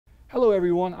Hello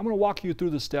everyone, I'm going to walk you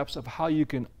through the steps of how you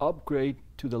can upgrade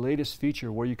to the latest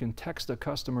feature where you can text the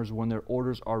customers when their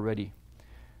orders are ready.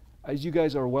 As you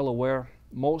guys are well aware,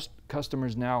 most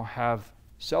customers now have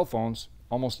cell phones.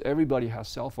 Almost everybody has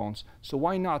cell phones. So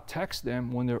why not text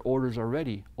them when their orders are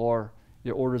ready, or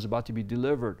their order is about to be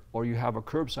delivered, or you have a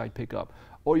curbside pickup,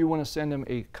 or you want to send them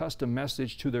a custom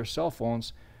message to their cell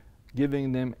phones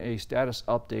giving them a status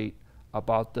update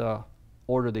about the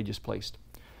order they just placed.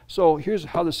 So here's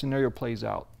how the scenario plays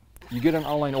out. You get an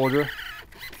online order,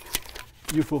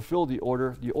 you fulfill the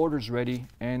order's ready,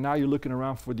 and now you're looking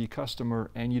around for the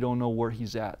customer and you don't know where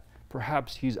he's at.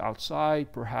 Perhaps he's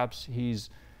outside, perhaps he's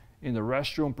in the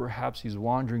restroom, perhaps he's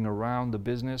wandering around the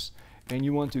business, and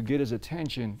you want to get his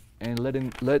attention and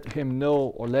let him know,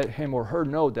 or let him or her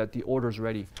know that the order's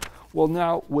ready. Well,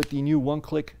 now with the new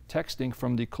one-click texting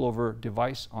from the Clover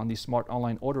device on the Smart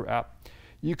Online Order app,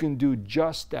 you can do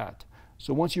just that.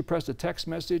 So once you press the text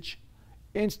message,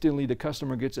 instantly the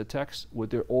customer gets a text with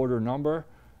their order number,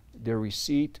 their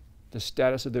receipt, the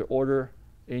status of their order,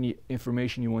 any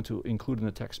information you want to include in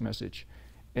the text message.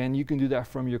 And you can do that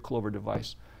from your Clover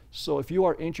device. So if you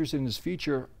are interested in this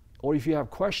feature, or if you have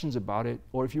questions about it,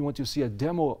 or if you want to see a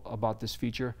demo about this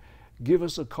feature, give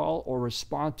us a call or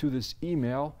respond to this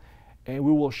email and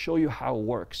we will show you how it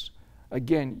works.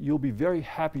 Again, you'll be very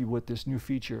happy with this new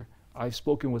feature. I've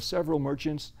spoken with several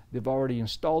merchants. They've already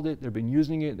installed it. They've been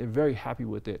using it. They're very happy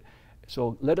with it.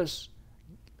 So let us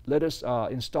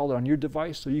install it on your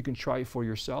device so you can try it for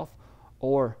yourself,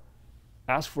 or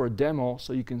ask for a demo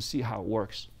so you can see how it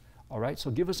works. All right,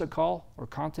 so give us a call or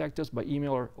contact us by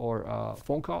email or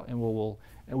phone call, and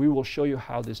we will show you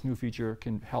how this new feature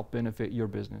can help benefit your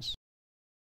business.